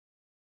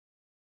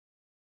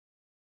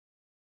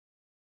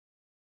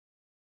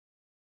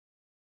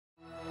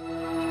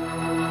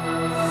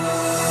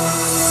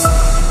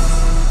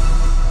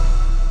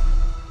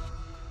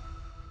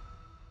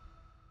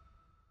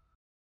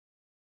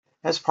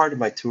As part of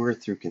my tour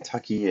through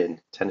Kentucky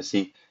and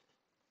Tennessee,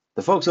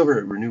 the folks over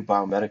at ReNew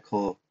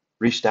Biomedical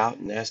reached out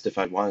and asked if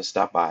I'd want to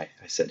stop by.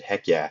 I said,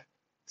 heck yeah.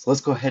 So let's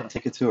go ahead and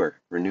take a tour.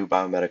 ReNew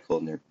Biomedical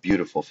and their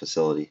beautiful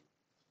facility.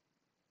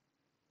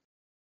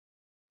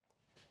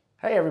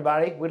 Hey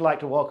everybody, we'd like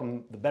to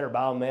welcome the Better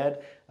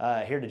Biomed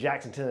here to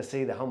Jackson,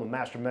 Tennessee, the home of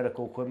Master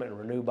Medical Equipment and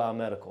ReNew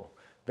Biomedical.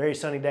 Very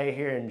sunny day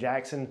here in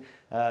Jackson,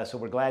 so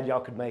we're glad y'all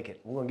could make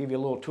it. We're going to give you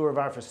a little tour of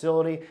our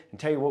facility and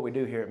tell you what we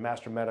do here at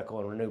Master Medical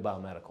and ReNew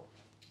Biomedical.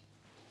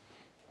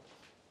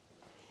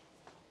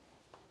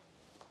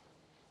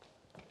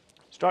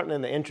 Starting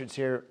in the entrance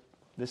here,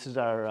 this is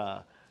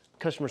our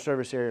customer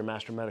service area,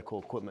 Master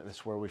Medical Equipment. This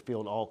is where we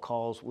field all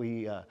calls.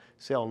 We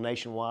sell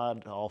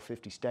nationwide to all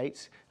 50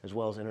 states as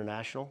well as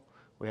international.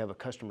 We have a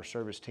customer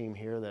service team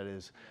here that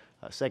is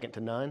second to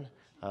none.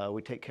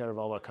 We take care of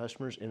all our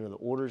customers, enter the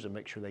orders, and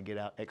make sure they get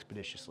out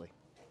expeditiously.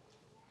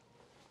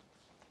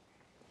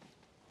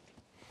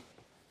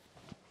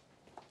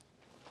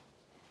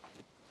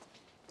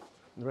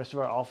 The rest of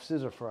our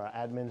offices are for our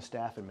admin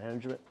staff and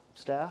management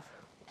staff,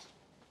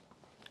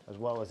 as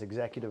well as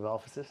executive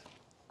offices.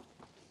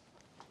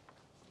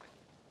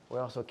 We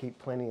also keep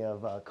plenty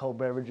of cold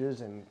beverages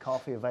and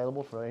coffee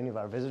available for any of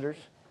our visitors.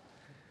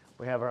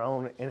 We have our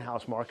own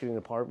in-house marketing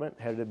department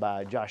headed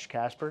by Josh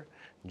Casper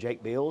and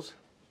Jake Beals.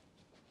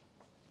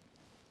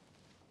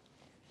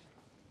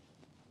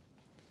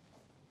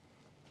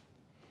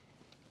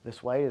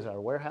 This way is our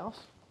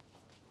warehouse.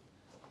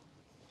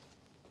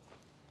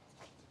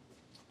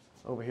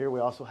 Over here we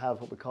also have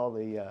what we call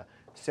the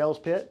sales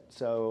pit.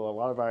 So a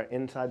lot of our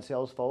inside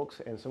sales folks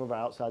and some of our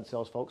outside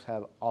sales folks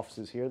have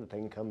offices here that they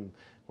can come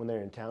when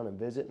they're in town and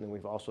visit. And then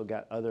we've also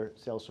got other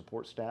sales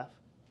support staff.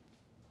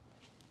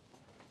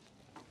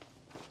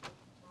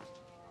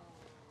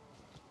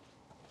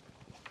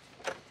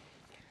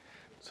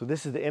 So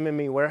this is the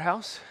MME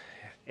warehouse.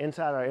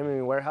 Inside our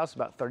MME warehouse,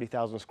 about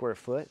 30,000 square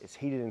foot. It's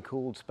heated and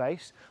cooled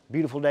space.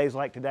 Beautiful days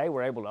like today,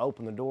 we're able to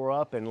open the door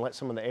up and let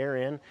some of the air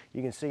in.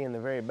 You can see in the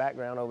very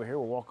background over here,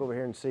 we'll walk over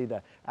here and see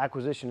the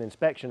acquisition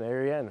inspection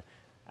area. And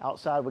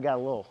outside, we got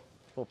a little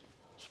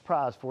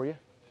surprise for you.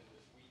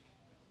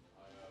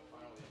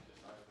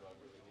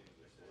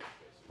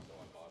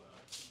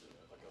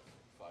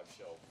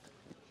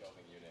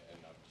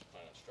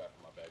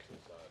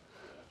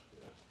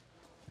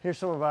 Here's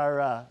some of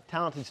our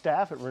talented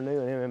staff at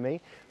ReNew and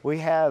MME.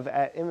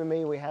 At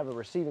MME, we have a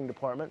receiving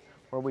department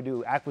where we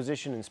do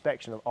acquisition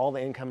inspection of all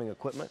the incoming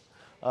equipment.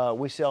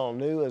 We sell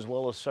new as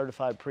well as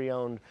certified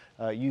pre-owned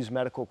used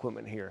medical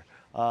equipment here.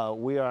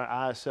 We are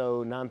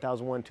ISO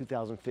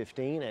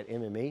 9001-2015 at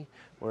MME.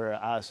 We're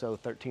ISO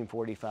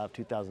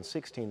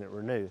 1345-2016 at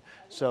ReNew.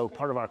 So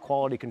part of our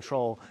quality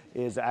control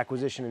is the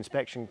acquisition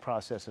inspection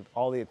process of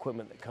all the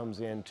equipment that comes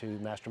into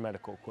Master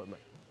Medical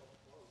Equipment.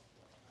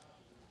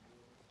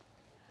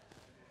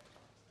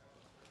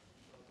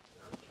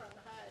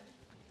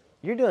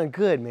 You're doing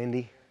good,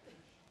 Mindy.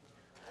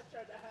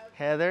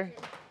 Heather.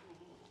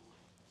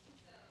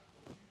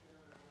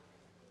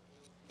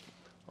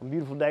 On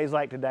beautiful days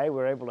like today,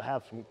 we're able to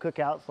have some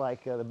cookouts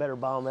like the Better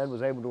Biomed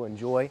was able to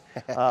enjoy.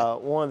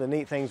 One of the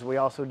neat things we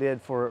also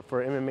did for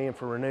MME and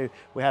for ReNew,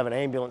 we have an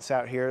ambulance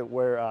out here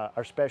where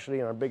our specialty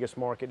and our biggest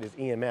market is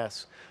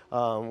EMS.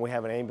 We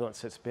have an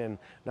ambulance that's been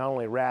not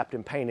only wrapped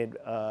and painted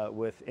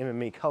with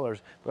MME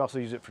colors, we also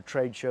use it for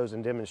trade shows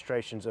and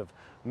demonstrations of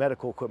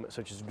medical equipment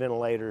such as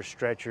ventilators,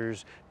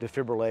 stretchers,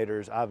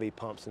 defibrillators, IV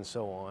pumps, and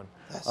so on.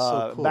 That's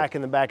so cool. Back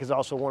in the back is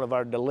also one of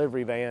our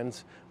delivery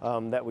vans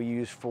that we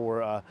use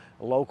for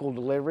local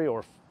delivery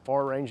or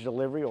far range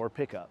delivery or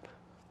pickup.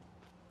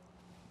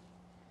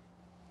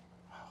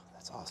 Wow,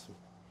 that's awesome.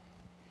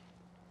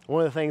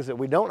 One of the things that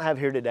we don't have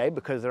here today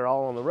because they're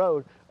all on the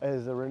road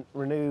is the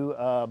ReNew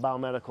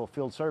Biomedical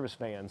field service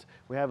vans.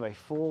 We have a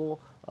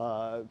full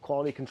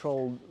quality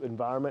controlled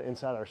environment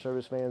inside our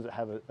service vans that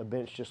have a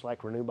bench just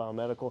like ReNew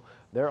Biomedical.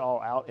 They're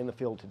all out in the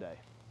field today.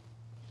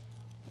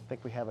 I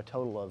think we have a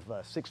total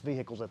of 6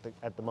 vehicles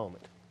at the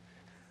moment.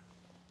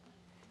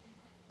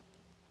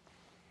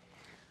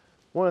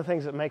 One of the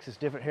things that makes us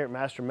different here at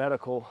Master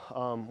Medical,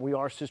 we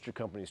are sister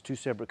companies, 2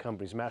 separate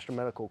companies. Master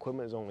Medical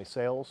Equipment is only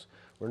sales,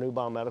 ReNew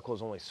Biomedical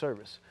is only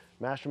service.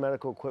 Master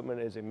Medical Equipment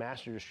is a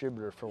master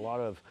distributor for a lot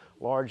of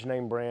large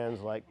name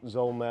brands like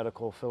Zoll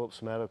Medical,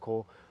 Philips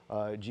Medical,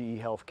 GE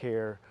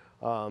Healthcare,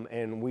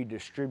 and we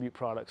distribute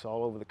products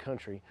all over the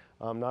country.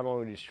 Not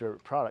only do we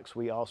distribute products,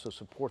 we also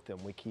support them.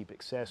 We keep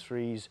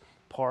accessories,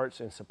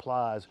 parts, and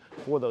supplies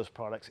for those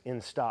products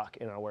in stock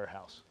in our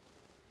warehouse.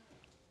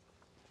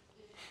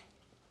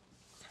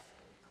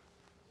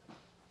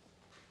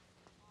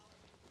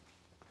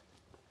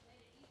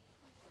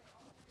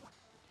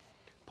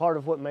 Part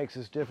of what makes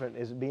us different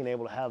is being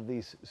able to have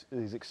these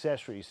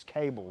accessories,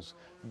 cables,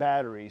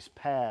 batteries,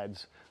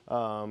 pads,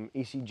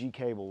 ECG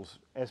cables,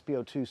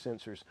 SpO2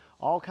 sensors,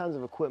 all kinds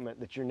of equipment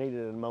that you're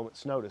needed at a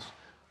moment's notice.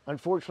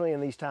 Unfortunately,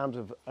 in these times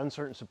of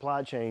uncertain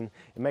supply chain,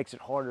 it makes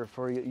it harder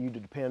for you to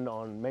depend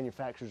on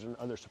manufacturers and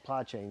other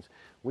supply chains.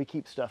 We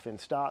keep stuff in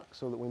stock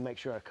so that we make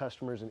sure our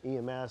customers in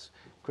EMS,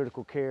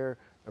 critical care,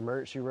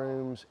 emergency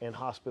rooms and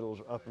hospitals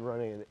are up and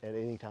running at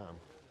any time.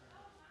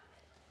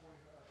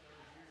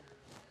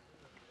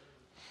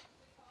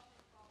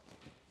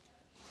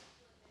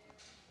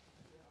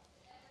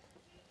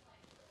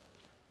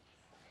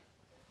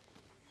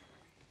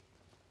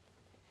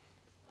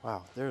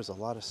 Wow, there's a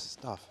lot of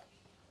stuff.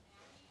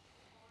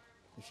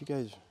 If you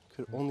guys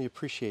could only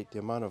appreciate the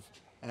amount of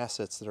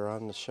assets that are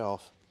on the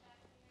shelf.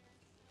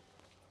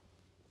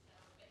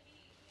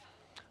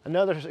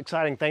 Another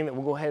exciting thing that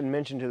we'll go ahead and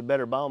mention to the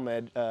Better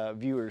Biomed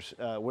viewers,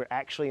 we're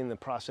actually in the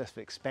process of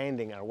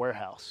expanding our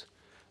warehouse.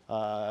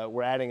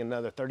 We're adding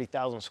another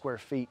 30,000 square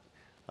feet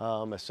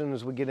as soon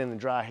as we get in the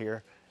dry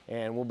here,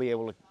 and we'll be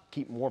able to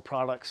keep more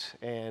products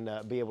and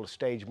be able to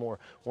stage more.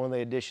 One of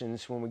the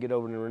additions when we get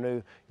over to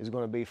ReNew is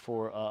going to be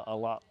for a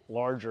lot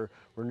larger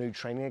ReNew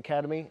training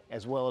academy,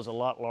 as well as a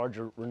lot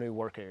larger ReNew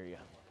work area.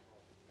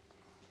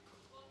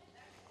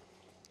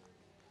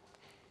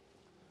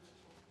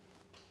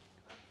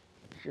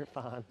 You're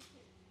fine.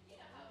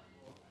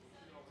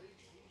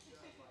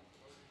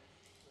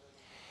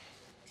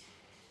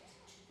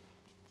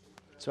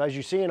 So as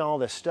you see in all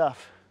this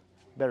stuff,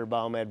 Better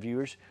Biomed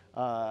viewers,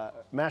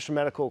 Master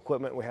Medical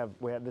Equipment, we have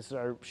this is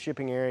our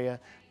shipping area,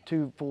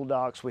 2 full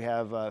docks. We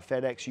have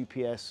FedEx,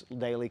 UPS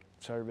daily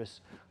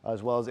service,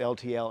 as well as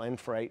LTL and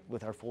freight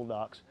with our full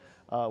docks.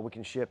 We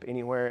can ship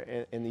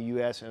anywhere in the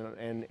U.S.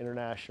 and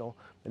international.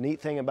 The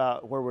neat thing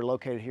about where we're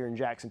located here in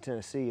Jackson,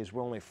 Tennessee is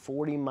we're only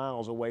 40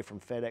 miles away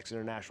from FedEx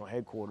International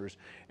headquarters,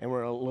 and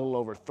we're a little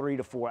over 3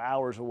 to 4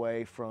 hours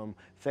away from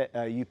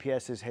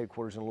UPS's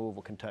headquarters in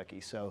Louisville, Kentucky.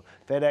 So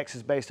FedEx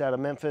is based out of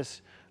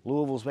Memphis,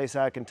 Louisville's based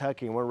out of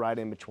Kentucky, and we're right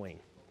in between.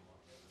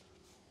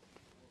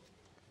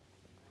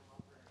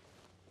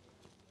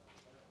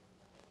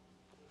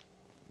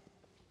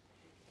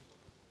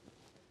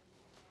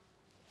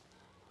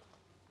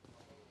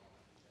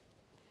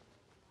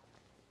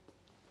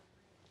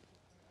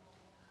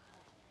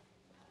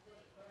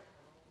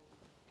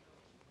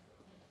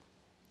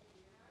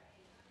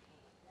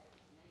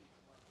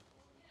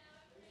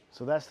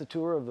 So that's the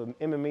tour of the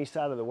MME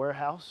side of the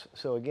warehouse.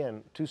 So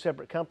again, 2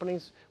 separate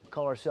companies. We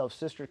call ourselves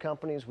sister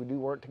companies. We do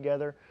work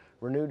together.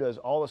 ReNew does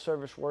all the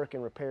service work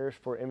and repairs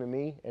for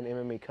MME and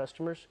MME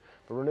customers,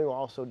 but ReNew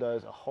also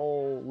does a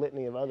whole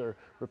litany of other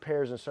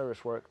repairs and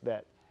service work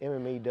that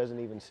MME doesn't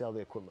even sell the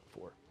equipment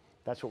for.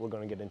 That's what we're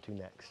going to get into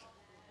next.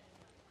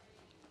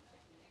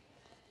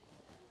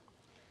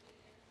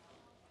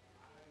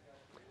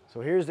 So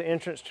here's the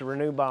entrance to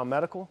ReNew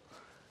Biomedical.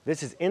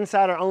 This is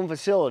inside our own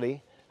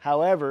facility.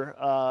 However,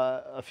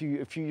 a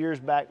few years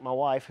back, my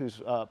wife,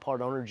 who's part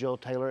owner, Jill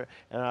Taylor,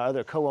 and our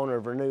other co-owner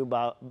of ReNew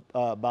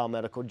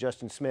Biomedical,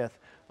 Justin Smith,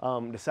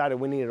 decided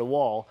we needed a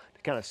wall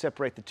to kind of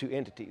separate the 2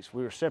 entities.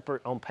 We were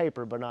separate on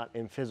paper, but not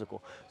in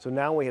physical. So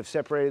now we have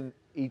separated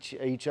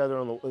each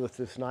other with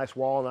this nice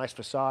wall, nice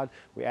facade.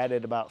 We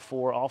added about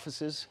 4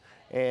 offices,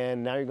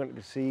 and now you're going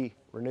to see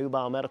ReNew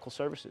Biomedical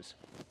Services.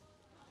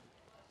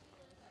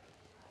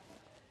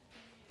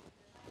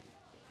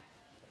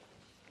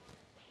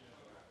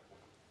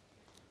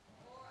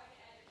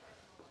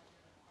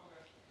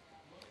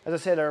 As I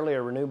said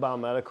earlier, ReNew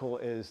Biomedical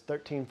is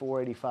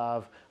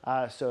 13485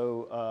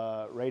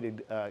 ISO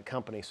rated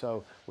company.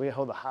 So we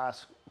hold the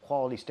highest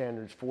quality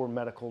standards for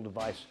medical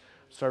device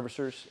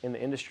servicers in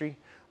the industry.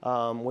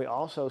 We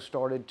also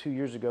started 2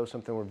 years ago,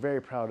 something we're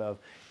very proud of,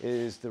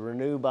 is the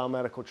ReNew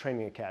Biomedical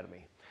Training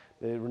Academy.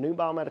 The ReNew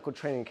Biomedical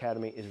Training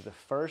Academy is the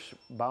first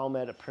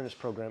biomed apprentice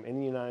program in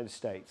the United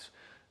States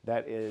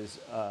that is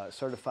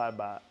certified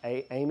by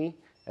AMI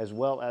as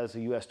well as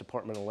the U.S.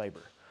 Department of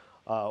Labor.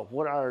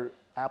 What our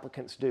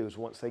applicants do is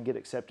once they get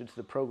accepted to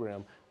the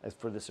program as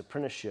for this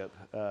apprenticeship,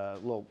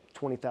 little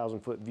 20,000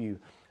 foot view,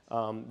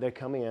 they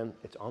come in,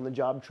 it's on the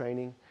job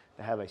training,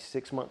 they have a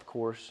 6-month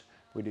course.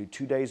 We do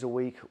 2 days a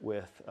week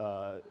with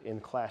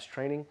in-class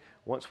training.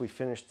 Once we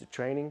finish the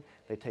training,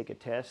 they take a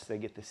test, they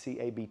get the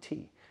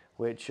CABT,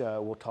 which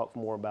we'll talk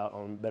more about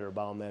on Better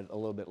Biomed a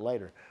little bit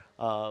later.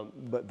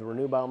 But the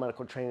ReNew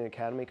Biomedical Training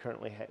Academy,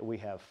 currently we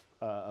have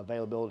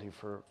availability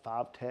for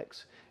 5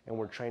 techs, and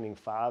we're training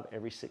 5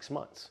 every 6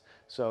 months.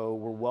 So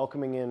we're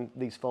welcoming in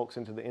these folks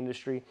into the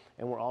industry,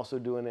 and we're also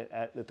doing it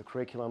at the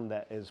curriculum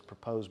that is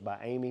proposed by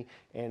AMI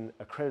and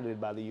accredited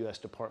by the U.S.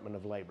 Department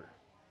of Labor.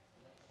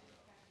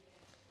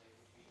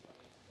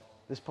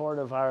 This part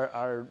of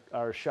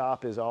our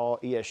shop is all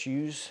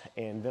ESUs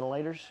and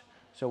ventilators.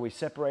 So we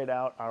separate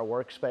out our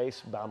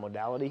workspace by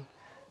modality.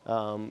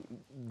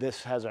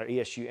 This has our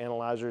ESU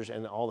analyzers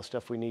and all the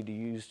stuff we need to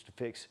use to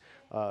fix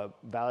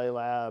Valley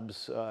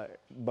Labs,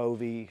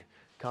 Bovi,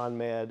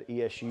 ConMed,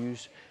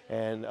 ESUs,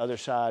 and the other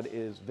side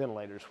is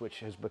ventilators,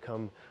 which has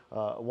become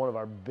one of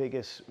our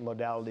biggest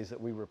modalities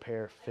that we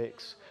repair,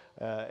 fix,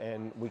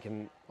 and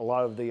a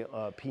lot of the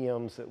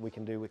PMs that we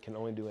can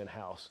only do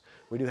in-house.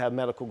 We do have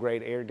medical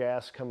grade air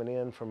gas coming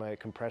in from a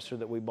compressor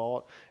that we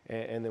bought,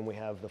 and then we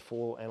have the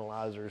full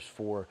analyzers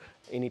for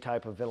any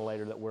type of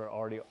ventilator that we're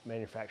already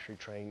manufacturing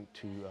trained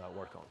to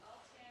work on.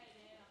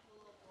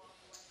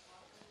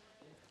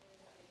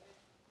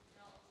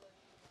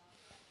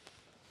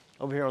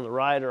 Over here on the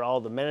right are all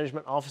the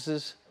management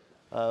offices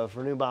of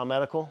ReNew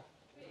Biomedical,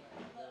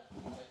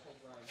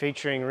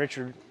 featuring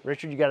Richard.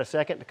 Richard, you got a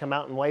second to come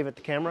out and wave at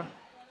the camera?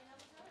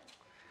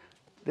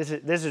 This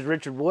is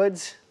Richard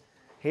Woods.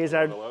 He's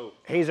our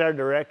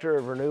director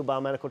of ReNew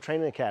Biomedical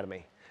Training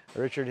Academy.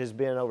 Richard has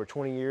been over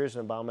 20 years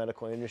in the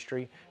biomedical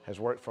industry,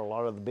 has worked for a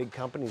lot of the big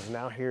companies,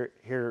 now here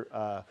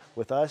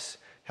with us,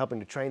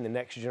 helping to train the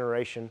next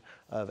generation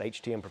of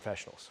HTM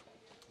professionals.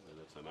 And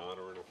it's an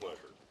honor and a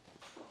pleasure.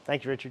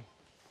 Thank you, Richard.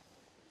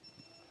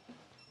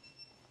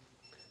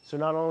 So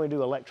not only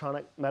do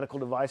electronic medical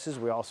devices,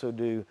 we also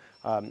do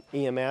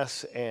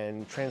EMS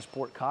and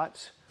transport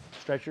cots,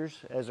 stretchers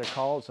as they're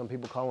called. Some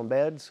people call them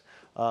beds.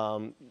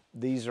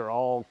 These are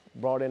all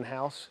brought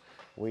in-house.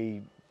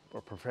 We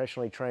are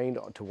professionally trained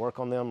to work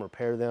on them,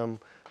 repair them,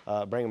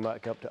 bring them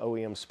back up to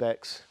OEM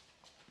specs.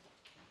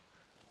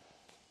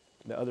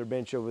 The other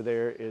bench over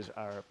there is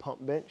our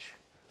pump bench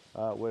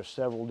with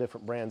several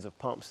different brands of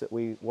pumps that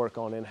we work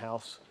on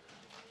in-house.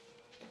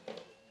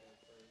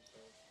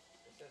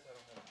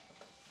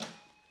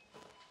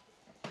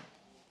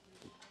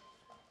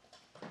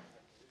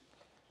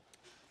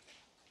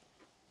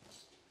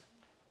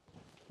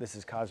 This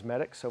is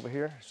cosmetics over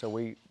here. So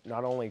we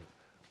not only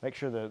make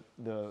sure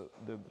the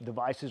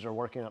devices are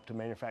working up to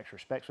manufacturer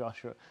specs, we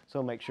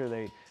also make sure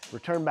they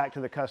return back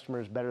to the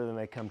customers better than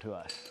they come to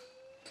us.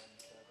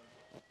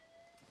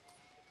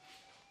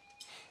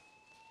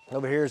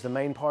 Over here is the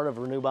main part of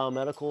ReNew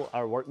Biomedical,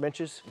 our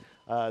workbenches.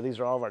 These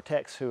are all of our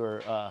techs who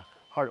are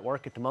hard at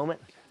work at the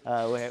moment.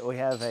 We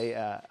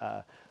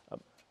have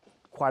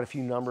quite a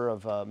few number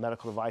of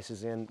medical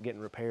devices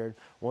getting repaired.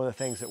 One of the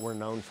things that we're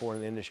known for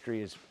in the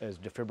industry is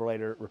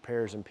defibrillator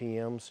repairs and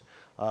PMs.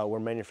 We're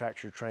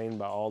manufacturer trained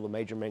by all the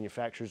major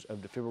manufacturers of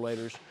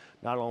defibrillators.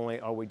 Not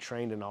only are we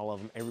trained in all of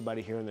them,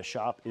 everybody here in the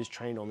shop is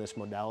trained on this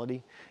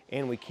modality,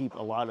 and we keep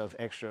a lot of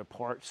extra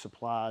parts,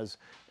 supplies,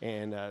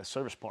 and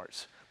service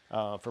parts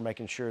for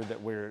making sure that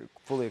we're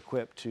fully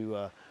equipped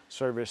to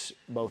service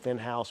both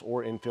in-house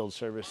or in-field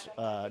service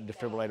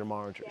defibrillator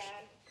monitors.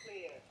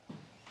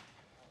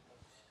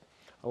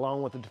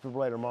 Along with the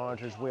defibrillator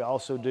monitors, we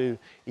also do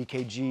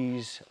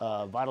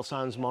EKGs, vital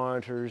signs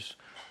monitors,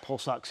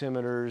 pulse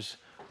oximeters,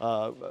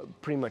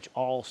 pretty much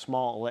all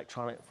small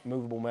electronic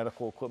movable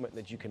medical equipment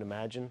that you can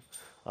imagine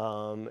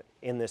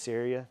in this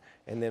area.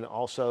 And then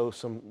also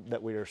some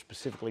that we are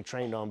specifically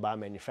trained on by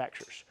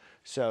manufacturers.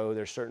 So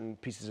there's certain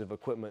pieces of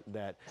equipment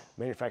that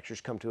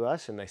manufacturers come to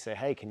us and they say,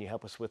 hey, can you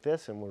help us with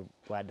this? And we're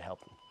glad to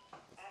help them.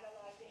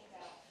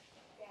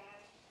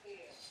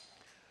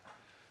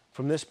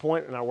 From this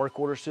point in our work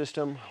order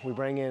system, we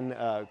bring in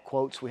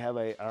quotes. We have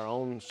our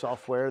own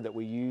software that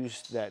we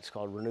use that's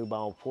called ReNew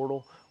Bio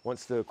Portal.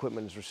 Once the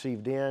equipment is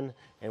received in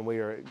and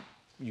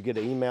you get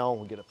an email,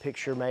 we get a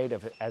picture made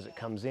of it as it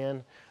comes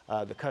in.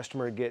 The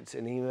customer gets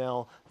an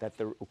email that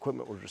the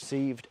equipment was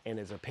received and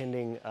is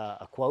pending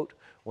a quote.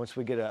 Once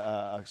we get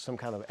some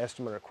kind of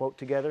estimate or quote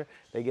together,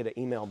 they get an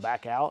email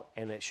back out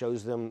and it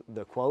shows them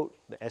the quote,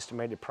 the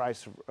estimated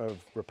price of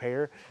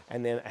repair,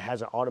 and then it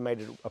has an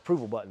automated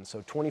approval button.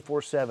 So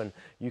 24/7,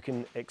 you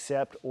can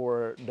accept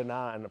or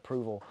deny an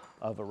approval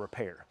of a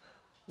repair.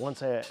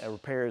 Once a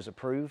repair is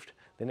approved,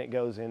 then it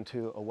goes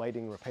into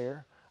awaiting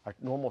repair. Our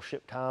normal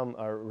ship time,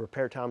 our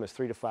repair time is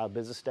 3 to 5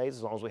 business days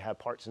as long as we have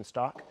parts in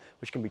stock,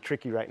 which can be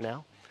tricky right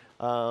now.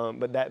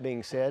 But that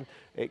being said,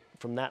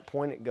 from that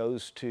point it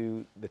goes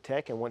to the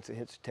tech, and once it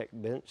hits the tech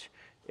bench,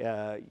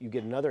 you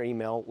get another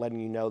email letting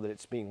you know that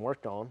it's being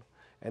worked on.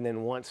 And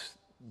then once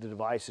the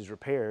device is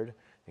repaired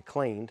and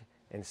cleaned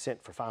and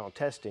sent for final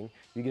testing,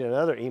 you get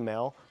another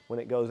email when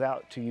it goes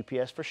out to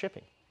UPS for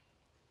shipping.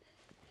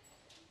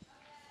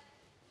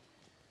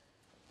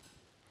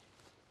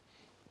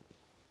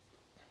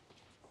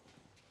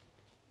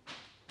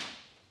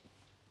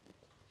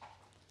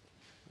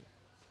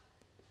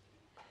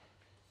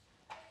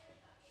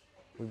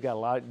 We've got a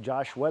lot.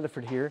 Josh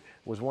Weatherford here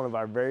was one of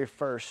our very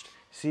first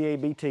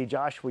CABT.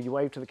 Josh, will you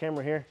wave to the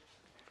camera here?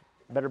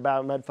 Better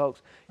Biomed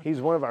folks.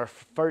 He's one of our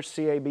first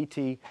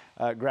CABT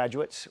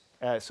graduates.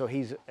 So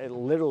he's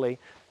literally,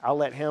 I'll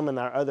let him and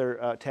our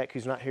other tech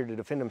who's not here to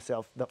defend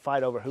himself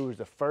fight over who was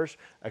the first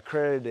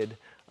accredited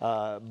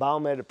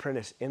Biomed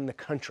apprentice in the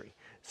country.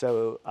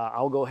 So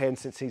I'll go ahead and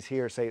since he's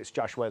here, say it's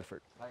Josh Weatherford.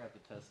 I got the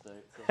test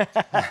date.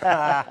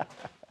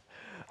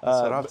 So.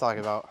 That's what I'm talking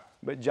about.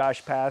 But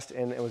Josh passed,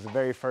 and it was the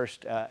very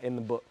first in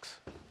the books.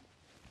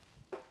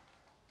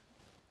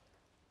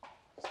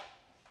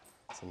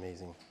 It's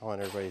amazing. I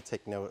want everybody to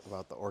take note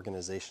about the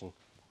organization.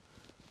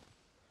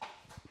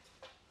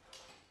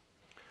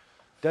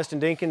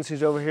 Dustin Dinkins,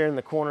 who's over here in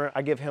the corner,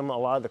 I give him a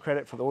lot of the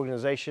credit for the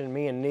organization.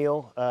 Me and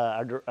Neil,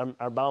 our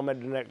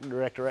Biomed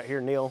director right here,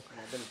 Neil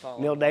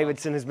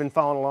Davidson, has been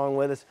following along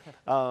with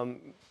us.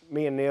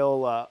 Me and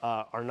Neil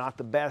are not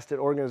the best at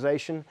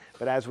organization,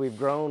 but as we've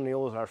grown,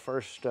 Neil was our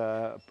first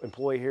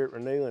employee here at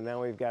ReNew, and now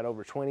we've got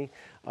over 20.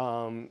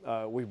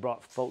 We've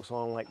brought folks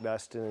on like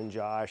Dustin and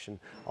Josh and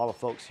all the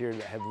folks here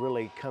that have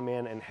really come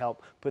in and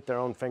helped put their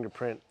own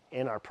fingerprint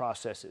in our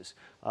processes.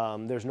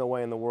 There's no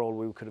way in the world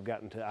we could have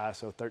gotten to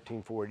ISO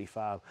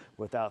 13485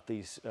 without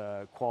these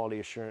quality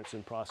assurance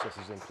and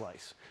processes in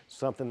place.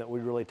 Something that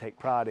we really take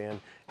pride in,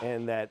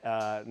 and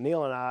that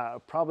Neil and I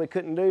probably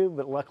couldn't do,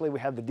 but luckily we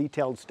have the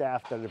detailed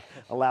staff that have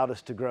allowed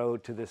us to grow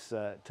to this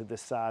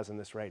size and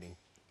this rating.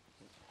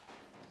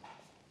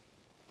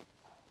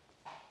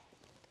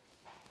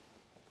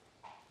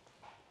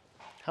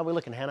 How are we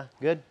looking, Hannah?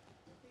 Good?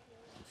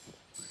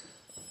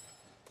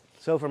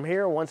 So from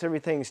here, once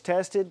everything's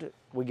tested,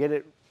 we get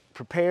it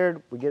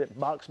prepared, we get it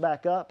boxed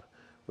back up,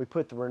 we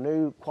put the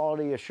ReNew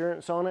quality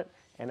assurance on it,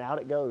 and out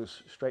it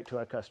goes straight to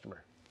our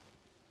customer.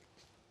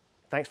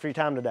 Thanks for your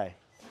time today.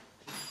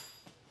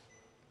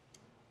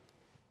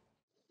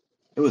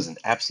 It was an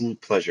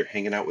absolute pleasure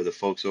hanging out with the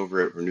folks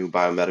over at ReNew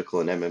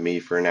Biomedical and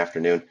MME for an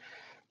afternoon.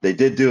 They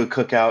did do a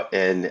cookout,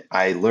 and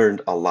I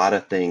learned a lot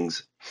of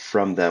things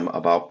from them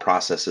about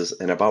processes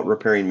and about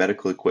repairing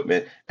medical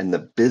equipment and the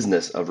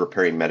business of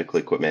repairing medical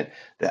equipment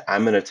that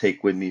I'm going to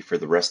take with me for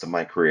the rest of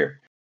my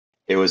career.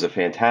 It was a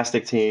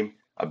fantastic team,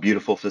 a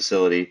beautiful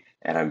facility,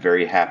 and I'm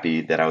very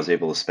happy that I was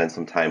able to spend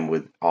some time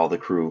with all the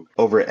crew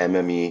over at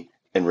MME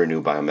and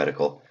ReNew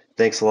Biomedical.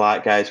 Thanks a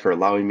lot, guys, for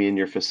allowing me in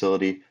your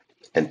facility,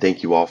 and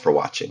thank you all for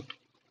watching.